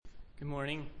Good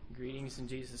morning. Greetings in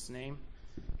Jesus' name.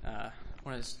 I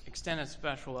want to extend a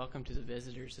special welcome to the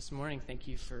visitors this morning. Thank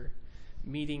you for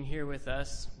meeting here with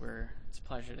us. It's a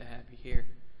pleasure to have you here.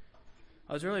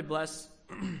 I was really blessed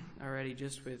already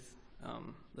just with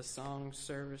the song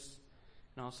service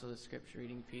and also the scripture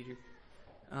reading, Peter.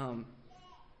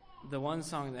 The one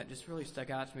song that just really stuck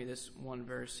out to me, this one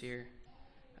verse here,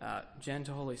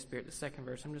 Gentle Holy Spirit, the second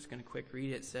verse, I'm just going to quick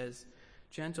read it. It says,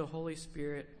 Gentle Holy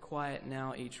Spirit, quiet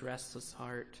now each restless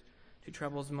heart. To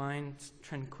troubles mind's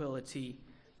tranquility.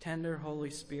 Tender Holy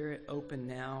Spirit,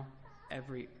 open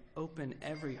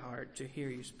every heart to hear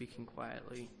you speaking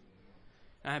quietly.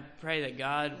 And I pray that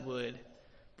God would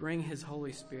bring his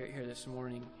Holy Spirit here this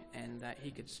morning and that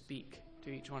he could speak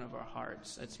to each one of our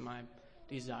hearts. That's my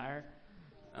desire.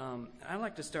 I'd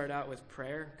like to start out with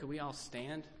prayer. Could we all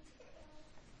stand?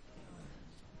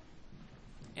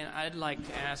 And I'd like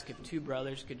to ask if two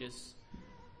brothers could just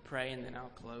pray and then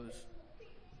I'll close.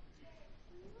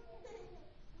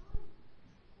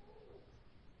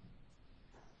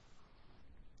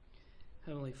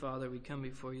 Heavenly Father, we come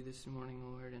before you this morning,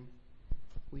 Lord, and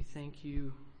we thank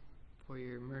you for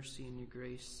your mercy and your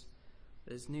grace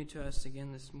that is new to us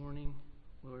again this morning.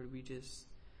 Lord, we just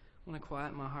want to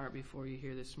quiet my heart before you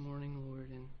here this morning, Lord,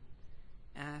 and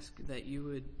ask that you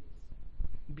would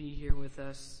be here with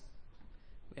us.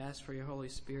 We ask for your Holy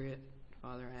Spirit.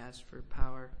 Father, I ask for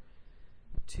power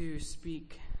to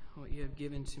speak what you have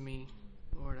given to me.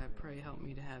 Lord, I pray help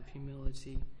me to have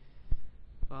humility,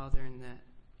 Father, and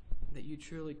that you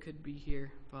truly could be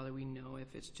here. Father, we know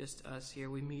if it's just us here,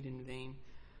 we meet in vain,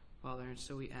 Father, and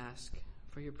so we ask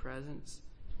for your presence.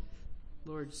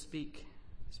 Lord, speak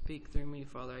through me,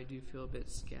 Father. I do feel a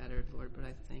bit scattered, Lord, but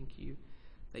I thank you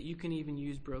that you can even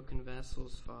use broken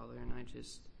vessels, Father, and I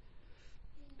just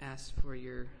ask for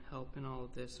your help in all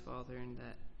of this, Father, and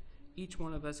that each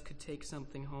one of us could take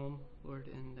something home, Lord,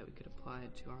 and that we could apply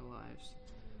it to our lives.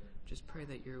 Just pray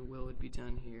that your will would be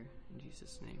done here. In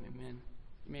Jesus' name, amen.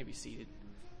 You may be seated.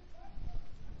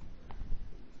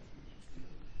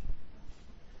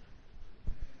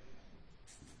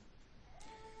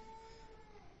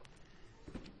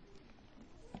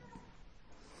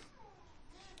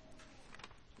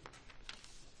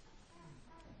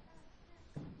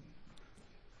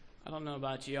 I don't know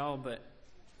about y'all, but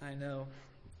I know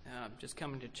just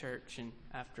coming to church and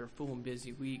after a full and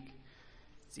busy week,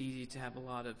 it's easy to have a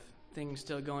lot of things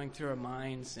still going through our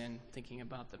minds and thinking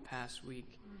about the past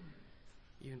week,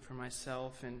 even for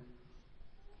myself, and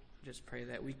just pray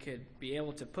that we could be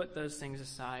able to put those things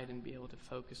aside and be able to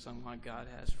focus on what God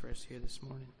has for us here this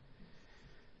morning.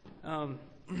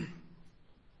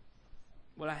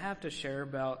 What I have to share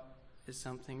about is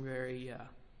something very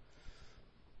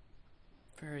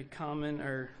common,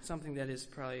 or something that is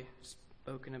probably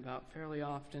spoken about fairly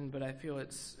often, but I feel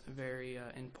it's very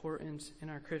important in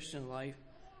our Christian life.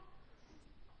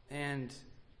 And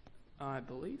I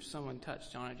believe someone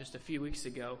touched on it just a few weeks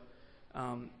ago,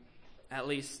 at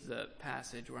least the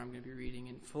passage where I'm going to be reading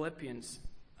in Philippians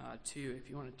 2. If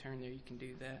you want to turn there, you can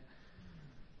do that.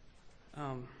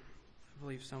 I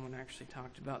believe someone actually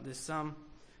talked about this some.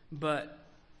 But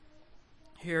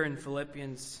here in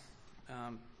Philippians,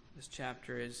 this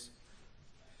chapter is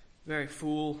very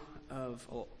full of,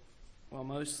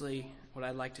 mostly what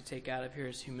I'd like to take out of here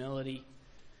is humility,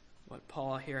 what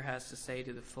Paul here has to say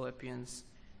to the Philippians,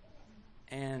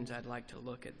 and I'd like to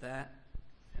look at that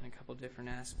and a couple different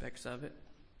aspects of it.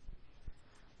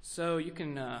 So you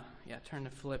can turn to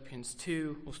Philippians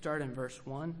 2. We'll start in verse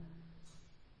 1,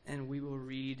 and we will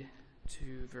read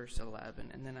to verse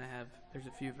 11, and then there's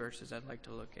a few verses I'd like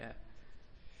to look at.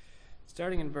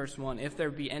 Starting in verse 1, if there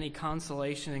be any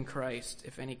consolation in Christ,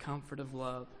 if any comfort of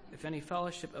love, if any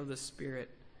fellowship of the Spirit,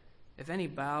 if any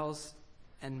bowels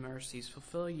and mercies,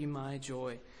 fulfill ye my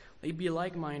joy. Let ye be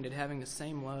like-minded, having the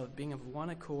same love, being of one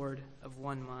accord, of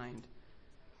one mind.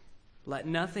 Let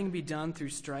nothing be done through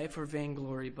strife or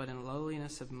vainglory, but in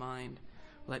lowliness of mind.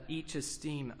 Let each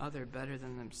esteem other better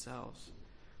than themselves.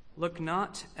 Look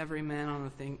not every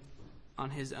man on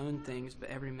his own things, but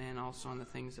every man also on the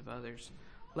things of others.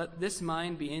 Let this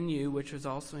mind be in you, which was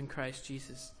also in Christ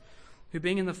Jesus, who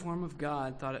being in the form of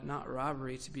God, thought it not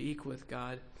robbery to be equal with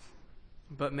God,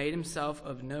 but made himself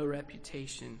of no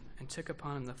reputation, and took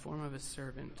upon him the form of a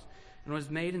servant, and was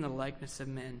made in the likeness of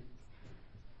men.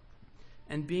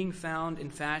 And being found in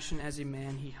fashion as a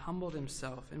man, he humbled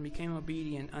himself, and became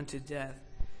obedient unto death,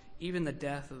 even the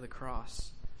death of the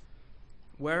cross.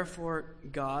 Wherefore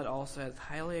God also hath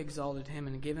highly exalted him,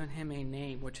 and given him a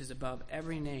name which is above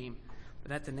every name,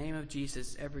 that at the name of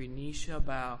Jesus every knee shall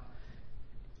bow,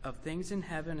 of things in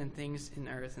heaven and things in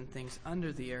earth and things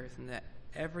under the earth, and that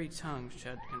every tongue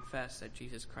should confess that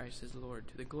Jesus Christ is Lord,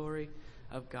 to the glory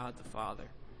of God the Father.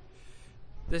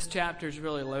 This chapter is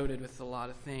really loaded with a lot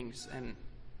of things, and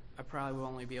I probably will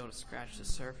only be able to scratch the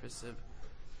surface of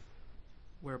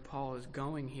where Paul is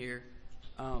going here.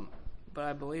 But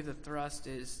I believe the thrust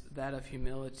is that of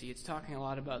humility. It's talking a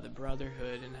lot about the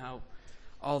brotherhood and how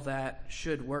all that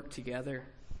should work together,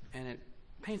 and it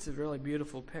paints a really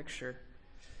beautiful picture.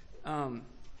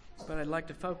 But I'd like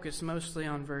to focus mostly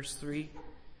on verse 3.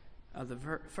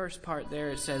 The first part there,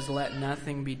 it says, "Let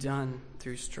nothing be done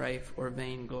through strife or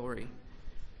vainglory."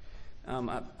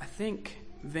 I think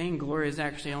vainglory is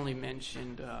actually only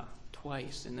mentioned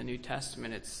twice in the New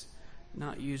Testament. It's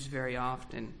not used very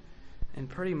often. And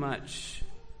pretty much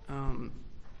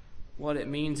what it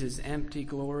means is empty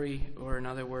glory, or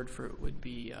another word for it would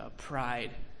be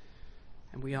pride.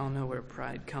 And we all know where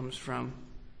pride comes from.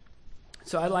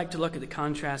 So I'd like to look at the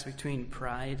contrast between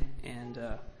pride and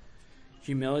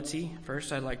humility.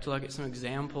 First, I'd like to look at some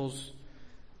examples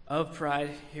of pride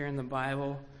here in the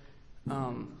Bible.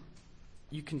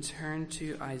 You can turn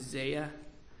to Isaiah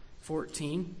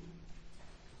 14.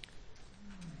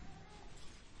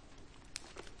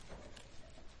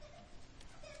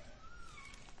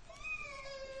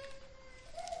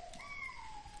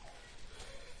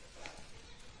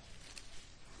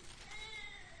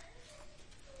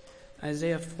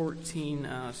 Isaiah 14,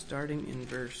 starting in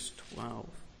verse 12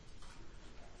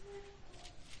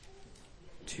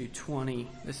 to 20.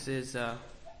 This is a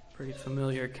pretty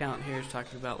familiar account here. It's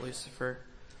talking about Lucifer,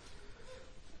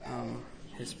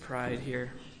 his pride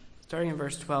here. Starting in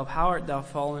verse 12, "How art thou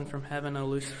fallen from heaven, O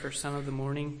Lucifer, son of the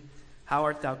morning? How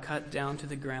art thou cut down to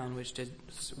the ground, which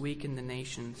didst weaken the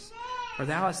nations? For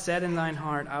thou hast said in thine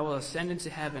heart, I will ascend into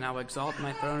heaven, I will exalt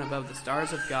my throne above the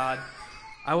stars of God.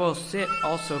 I will sit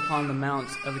also upon the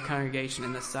mounts of the congregation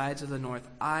in the sides of the north.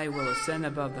 I will ascend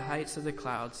above the heights of the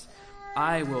clouds.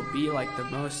 I will be like the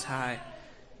Most High.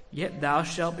 Yet thou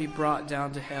shalt be brought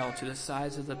down to hell, to the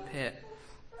sides of the pit.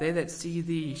 They that see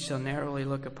thee shall narrowly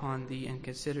look upon thee and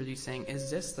consider thee, saying, Is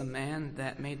this the man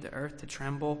that made the earth to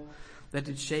tremble, that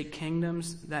did shake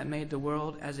kingdoms, that made the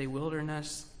world as a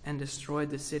wilderness, and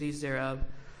destroyed the cities thereof,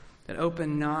 that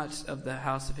opened not of the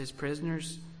house of his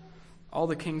prisoners? All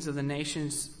the kings of the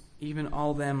nations, even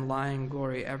all them lie in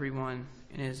glory, every one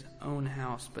in his own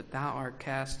house. But thou art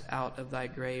cast out of thy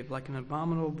grave like an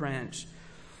abominable branch,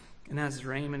 and as the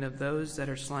raiment of those that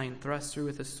are slain, thrust through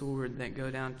with a sword, that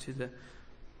go down to the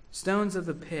stones of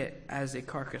the pit, as a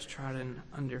carcass trodden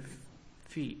under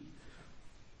feet.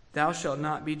 Thou shalt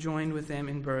not be joined with them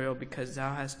in burial, because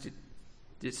thou hast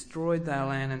destroyed thy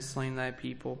land and slain thy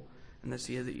people, and the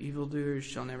seed of the evildoers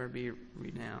shall never be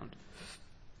renowned."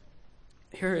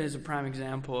 Here is a prime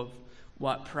example of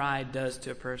what pride does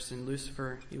to a person.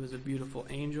 Lucifer, he was a beautiful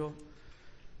angel.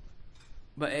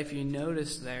 But if you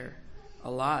notice there, a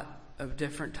lot of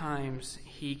different times,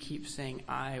 he keeps saying,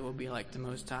 I will be like the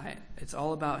Most High. It's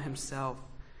all about himself.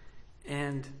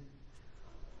 And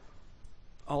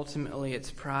ultimately,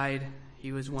 it's pride.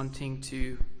 He was wanting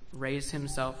to raise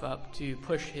himself up, to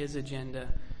push his agenda.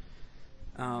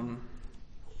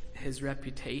 His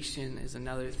reputation is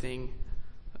another thing.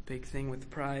 Big thing with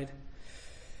pride.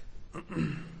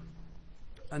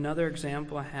 Another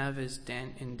example I have is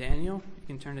in Daniel. You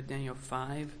can turn to Daniel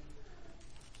 5.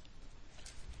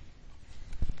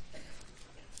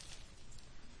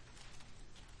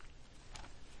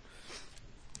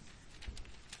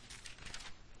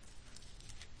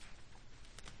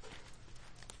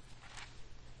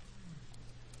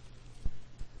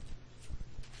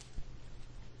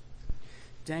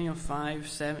 Daniel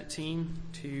 5:17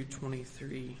 to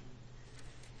 23.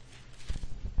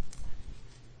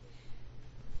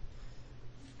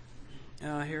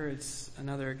 Here it's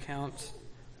another account.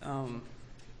 It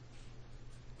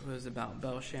was about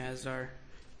Belshazzar.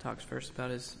 Talks first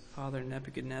about his father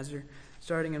Nebuchadnezzar.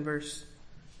 Starting in verse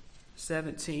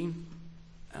 17,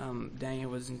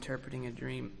 Daniel was interpreting a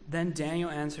dream. Then Daniel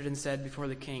answered and said before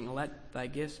the king, Let thy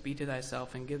gifts be to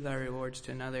thyself, and give thy rewards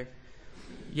to another.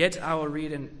 Yet I will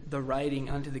read in the writing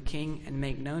unto the king, and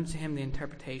make known to him the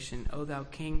interpretation. O thou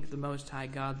king, the Most High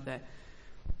God, that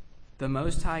the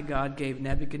Most High God gave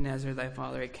Nebuchadnezzar thy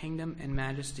father a kingdom and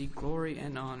majesty, glory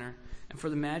and honor. And for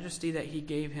the majesty that he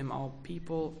gave him, all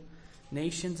people,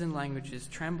 nations, and languages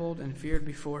trembled and feared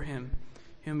before him.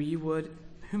 Whom he would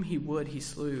he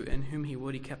slew, and whom he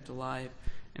would he kept alive,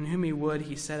 and whom he would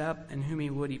he set up, and whom he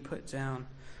would he put down.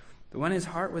 But when his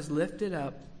heart was lifted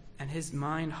up, and his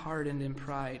mind hardened in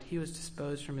pride, he was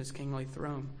disposed from his kingly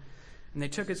throne. And they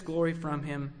took his glory from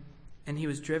him, and he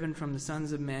was driven from the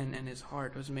sons of men, and his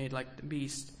heart was made like the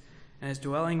beast, and his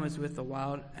dwelling was with the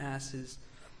wild asses.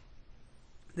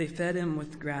 They fed him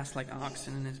with grass like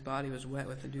oxen, and his body was wet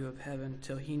with the dew of heaven,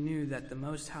 till he knew that the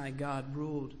Most High God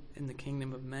ruled in the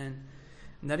kingdom of men,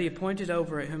 and that he appointed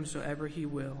over it whomsoever he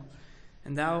will.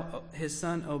 And thou, his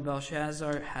son, O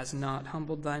Belshazzar, hast not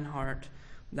humbled thine heart,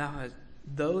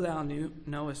 though thou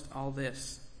knowest all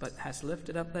this, but hast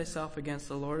lifted up thyself against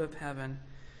the Lord of heaven,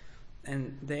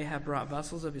 and they have brought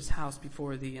vessels of his house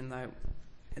before thee, and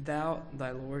thou,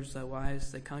 thy lords, thy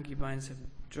wives, thy concubines have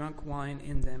drunk wine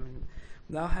in them, and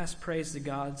thou hast praised the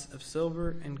gods of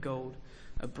silver and gold,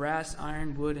 of brass,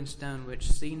 iron, wood, and stone, which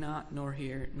see not, nor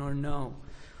hear, nor know.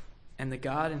 And the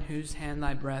God in whose hand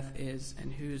thy breath is,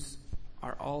 and whose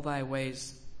are all thy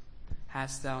ways,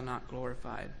 hast thou not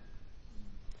glorified.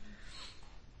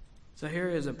 So here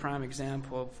is a prime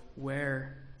example of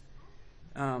where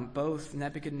both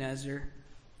Nebuchadnezzar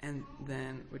and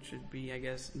then, which would be, I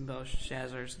guess,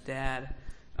 Belshazzar's dad,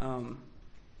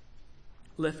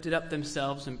 lifted up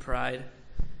themselves in pride.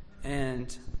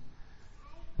 And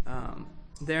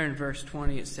there in verse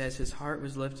 20 it says, his heart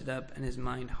was lifted up and his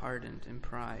mind hardened in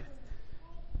pride.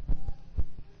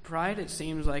 Pride, it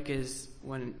seems like, is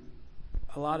when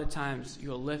a lot of times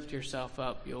you'll lift yourself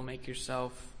up, you'll make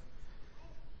yourself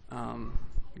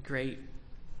great.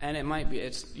 And it might be,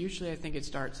 it's usually, I think it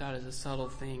starts out as a subtle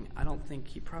thing. I don't think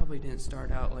he probably didn't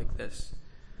start out like this.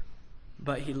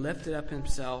 But he lifted up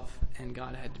himself and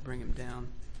God had to bring him down.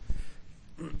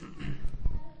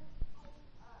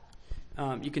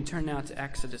 You can turn now to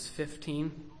Exodus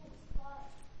 15.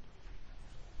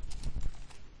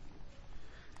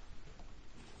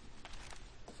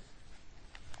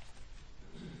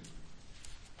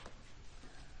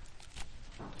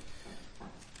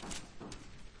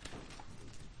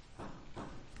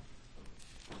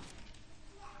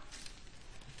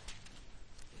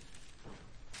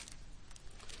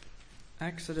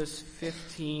 Exodus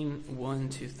 15,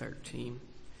 1-13.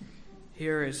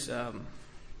 Here is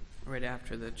right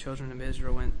after the children of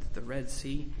Israel went to the Red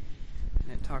Sea,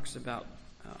 and it talks about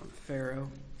Pharaoh.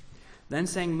 Then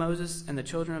sang Moses and the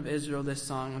children of Israel this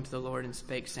song unto the Lord, and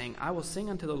spake, saying, I will sing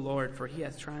unto the Lord, for he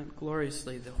hath triumphed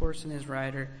gloriously. The horse and his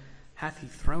rider hath he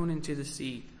thrown into the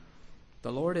sea.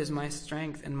 The Lord is my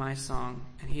strength and my song,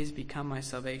 and he is become my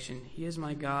salvation. He is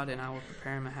my God, and I will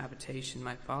prepare him a habitation,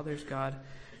 my father's God,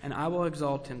 and I will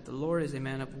exalt him. The Lord is a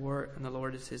man of war, and the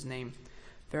Lord is his name.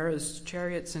 Pharaoh's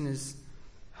chariots and his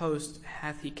host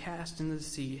hath he cast into the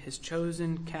sea. His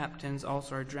chosen captains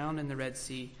also are drowned in the Red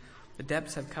Sea. The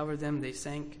depths have covered them. They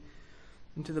sank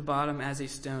into the bottom as a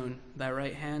stone. Thy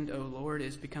right hand, O Lord,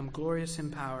 is become glorious in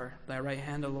power. Thy right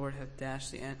hand, O Lord, hath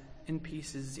dashed in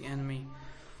pieces the enemy.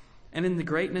 And in the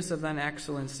greatness of thine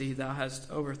excellency thou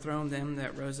hast overthrown them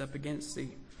that rose up against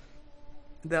thee.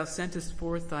 Thou sentest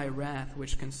forth thy wrath,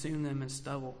 which consumed them in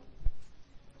stubble.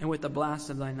 And with the blast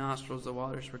of thy nostrils the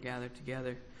waters were gathered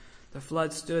together. The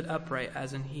flood stood upright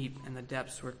as an heap, and the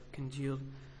depths were congealed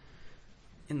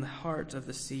in the heart of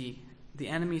the sea. The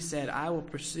enemy said, I will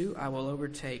pursue, I will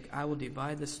overtake, I will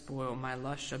divide the spoil, my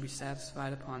lust shall be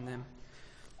satisfied upon them.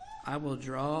 I will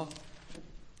draw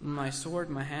my sword,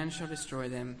 my hand shall destroy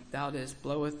them. Thou didst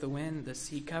blow with the wind, the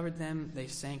sea covered them, they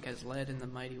sank as lead in the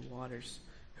mighty waters.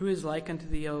 Who is like unto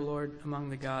thee, O Lord, among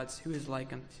the gods? Who is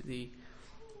like unto thee?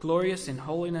 Glorious in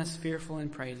holiness, fearful in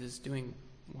praises, doing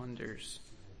wonders.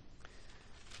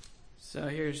 So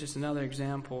here's just another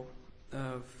example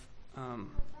of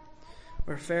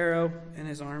where Pharaoh and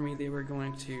his army, they were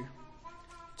going to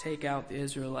take out the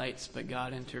Israelites, but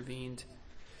God intervened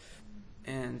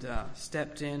and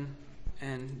stepped in,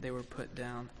 and they were put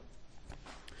down.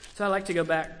 So I'd like to go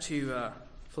back to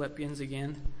Philippians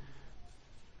again.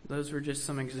 Those were just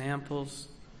some examples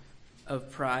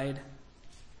of pride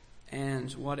and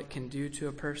what it can do to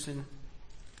a person.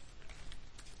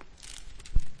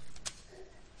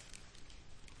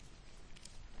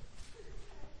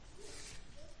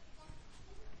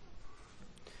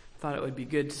 Thought it would be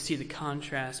good to see the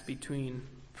contrast between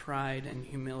pride and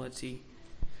humility.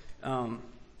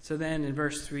 So then in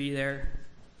verse 3 there,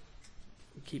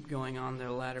 keep going on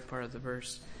the latter part of the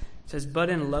verse. It says, but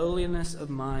in lowliness of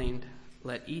mind,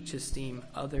 let each esteem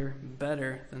other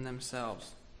better than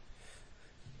themselves.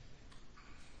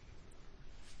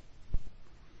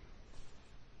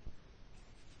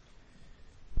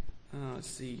 Let's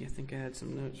see, I think I had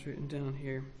some notes written down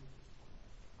here.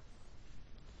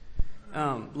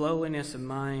 Lowliness of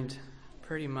mind,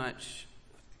 pretty much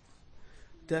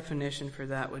definition for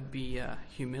that would be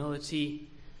humility,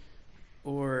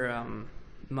 or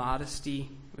modesty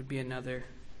would be another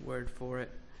word for it.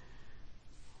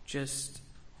 Just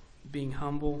being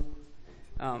humble.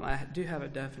 I do have a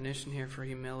definition here for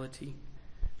humility.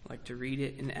 I'd like to read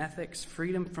it. In ethics,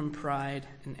 freedom from pride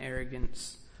and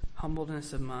arrogance,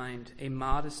 humbleness of mind, a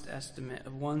modest estimate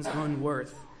of one's own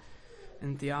worth.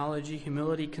 In theology,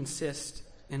 humility consists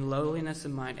in lowliness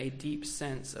of mind, a deep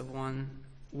sense of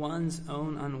one's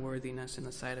own unworthiness in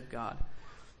the sight of God,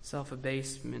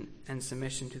 self-abasement, and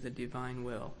submission to the divine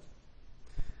will.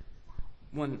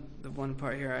 The one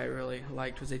part here I really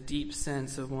liked was a deep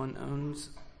sense of one's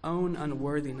own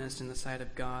unworthiness in the sight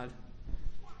of God.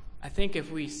 I think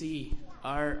if we see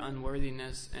our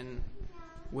unworthiness and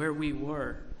where we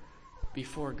were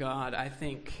before God, I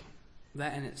think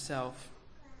that in itself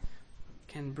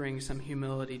can bring some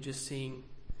humility, just seeing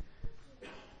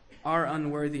our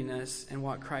unworthiness and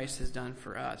what Christ has done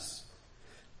for us.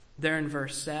 There in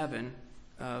verse 7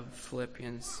 of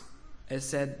Philippians, it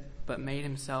said, "But made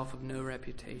himself of no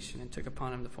reputation, and took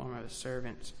upon him the form of a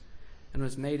servant, and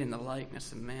was made in the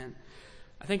likeness of man."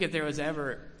 I think if there was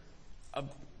ever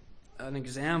an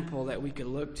example that we could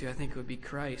look to, I think it would be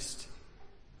Christ.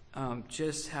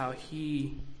 Just how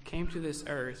he came to this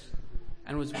earth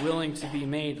and was willing to be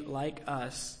made like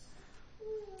us,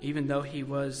 even though he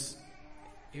was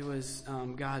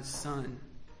God's son.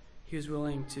 He was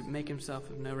willing to make himself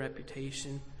of no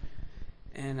reputation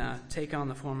and take on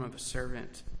the form of a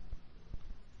servant.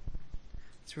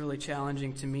 It's really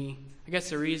challenging to me. I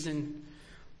guess the reason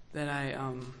that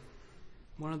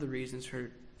one of the reasons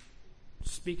for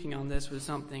speaking on this was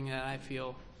something that I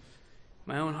feel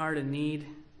my own heart in need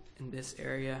in this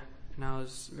area, and I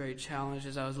was very challenged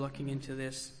as I was looking into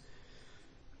this.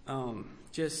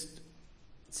 Just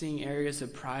seeing areas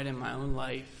of pride in my own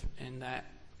life, and that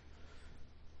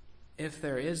if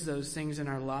there is those things in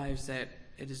our lives, that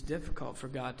it is difficult for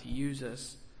God to use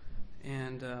us,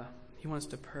 and he wants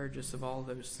to purge us of all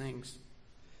those things.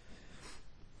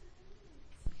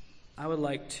 I would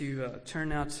like to turn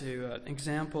now to an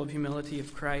example of humility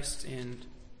of Christ in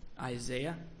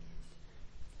Isaiah.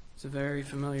 It's a very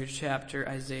familiar chapter,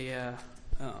 Isaiah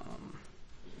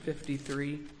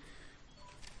 53.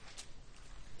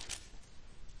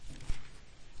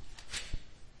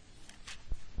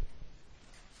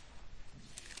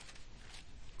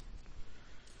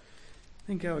 I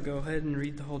think I would go ahead and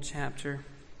read the whole chapter.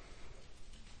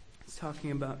 It's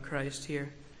talking about Christ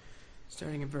here.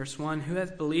 Starting in verse 1, "Who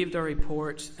hath believed our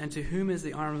report, and to whom is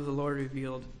the arm of the Lord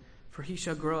revealed? For he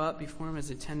shall grow up before him as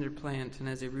a tender plant, and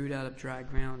as a root out of dry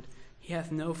ground. He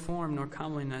hath no form nor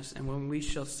comeliness, and when we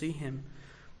shall see him,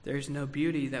 there is no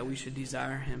beauty that we should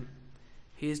desire him.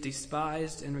 He is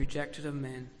despised and rejected of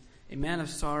men, a man of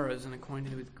sorrows and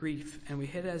acquainted with grief, and we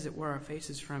hid as it were our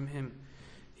faces from him.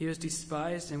 He was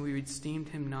despised, and we esteemed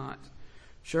him not.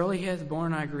 Surely he hath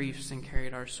borne our griefs and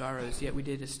carried our sorrows, yet we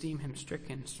did esteem him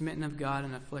stricken, smitten of God,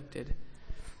 and afflicted.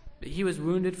 But he was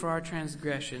wounded for our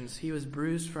transgressions, he was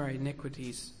bruised for our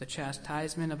iniquities. The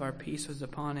chastisement of our peace was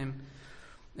upon him,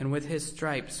 and with his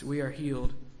stripes we are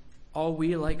healed. All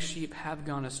we like sheep have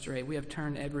gone astray, we have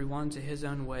turned every one to his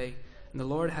own way, and the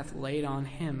Lord hath laid on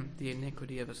him the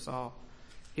iniquity of us all.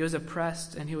 He was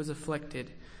oppressed and he was afflicted,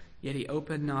 yet he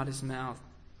opened not his mouth.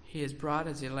 He is brought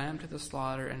as a lamb to the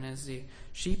slaughter, and as the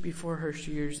sheep before her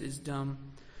shears is dumb,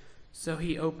 so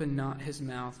he opened not his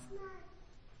mouth.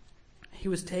 He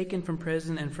was taken from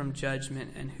prison and from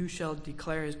judgment, and who shall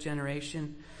declare his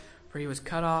generation? For he was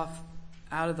cut off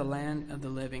out of the land of the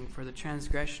living. For the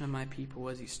transgression of my people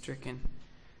was he stricken.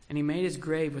 And he made his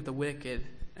grave with the wicked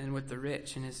and with the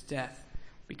rich in his death,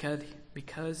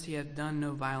 because he had done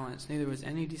no violence, neither was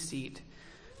any deceit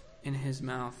in his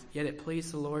mouth. Yet it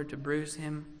pleased the Lord to bruise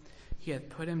him. He hath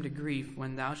put him to grief.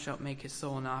 When thou shalt make his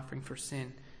soul an offering for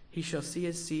sin, he shall see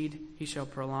his seed, he shall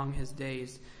prolong his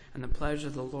days, and the pleasure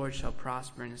of the Lord shall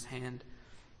prosper in his hand.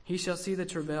 He shall see the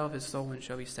travail of his soul and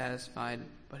shall be satisfied.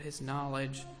 But his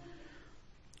knowledge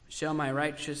shall my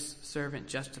righteous servant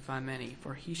justify many,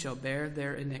 for he shall bear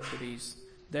their iniquities.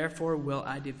 Therefore will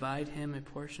I divide him a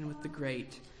portion with the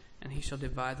great, and he shall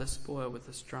divide the spoil with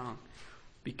the strong.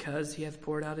 Because he hath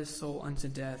poured out his soul unto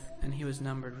death, and he was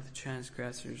numbered with the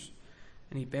transgressors.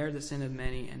 And he bare the sin of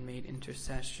many, and made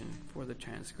intercession for the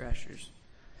transgressors."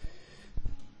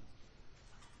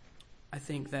 I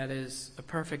think that is a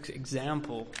perfect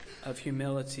example of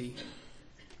humility.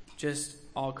 Just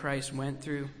all Christ went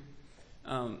through.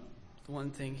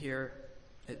 One thing here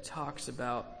it talks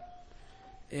about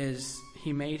is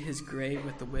he made his grave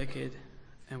with the wicked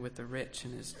and with the rich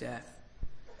in his death.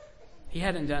 He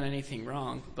hadn't done anything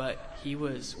wrong, but he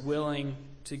was willing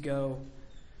to go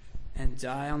and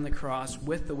die on the cross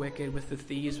with the wicked, with the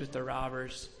thieves, with the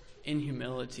robbers, in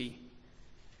humility.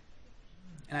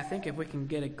 And I think if we can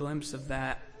get a glimpse of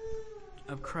that,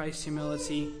 of Christ's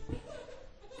humility,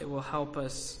 it will help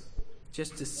us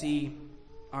just to see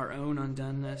our own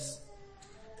undoneness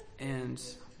and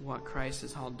what Christ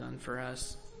has all done for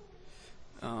us.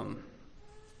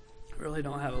 Really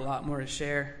don't have a lot more to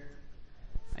share.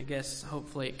 I guess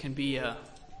hopefully it can be a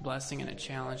blessing and a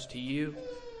challenge to you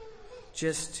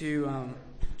just to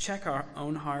check our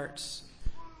own hearts.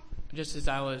 Just as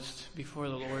I was before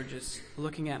the Lord, just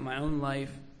looking at my own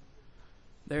life,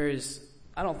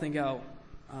 I don't think I'll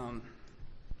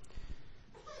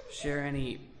share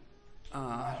any,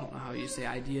 I don't know how you say,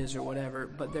 ideas or whatever,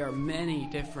 but there are many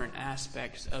different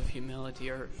aspects of humility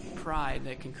or pride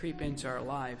that can creep into our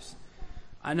lives.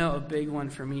 I know a big one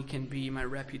for me can be my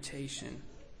reputation.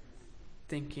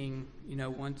 Thinking,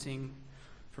 wanting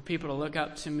for people to look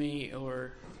up to me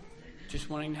or just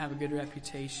wanting to have a good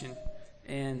reputation.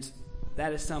 And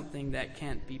that is something that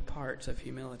can't be parts of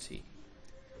humility.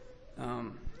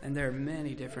 And there are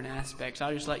many different aspects.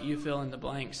 I'll just let you fill in the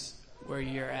blanks where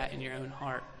you're at in your own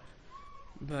heart.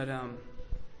 But,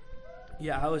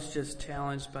 I was just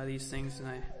challenged by these things, and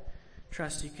I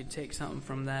trust you could take something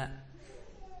from that.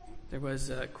 There was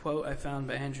a quote I found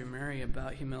by Andrew Murray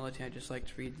about humility. I'd just like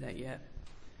to read that yet.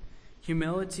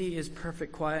 Humility is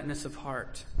perfect quietness of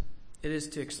heart. It is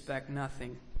to expect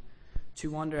nothing, to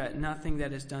wonder at nothing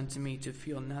that is done to me, to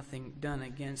feel nothing done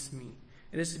against me.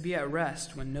 It is to be at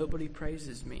rest when nobody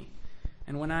praises me,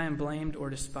 and when I am blamed or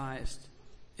despised.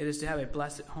 It is to have a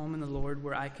blessed home in the Lord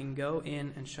where I can go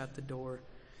in and shut the door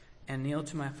and kneel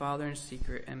to my Father in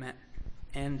secret and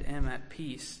am at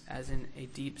peace as in a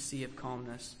deep sea of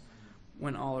calmness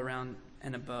when all around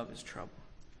and above is trouble.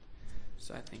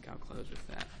 So I think I'll close with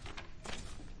that.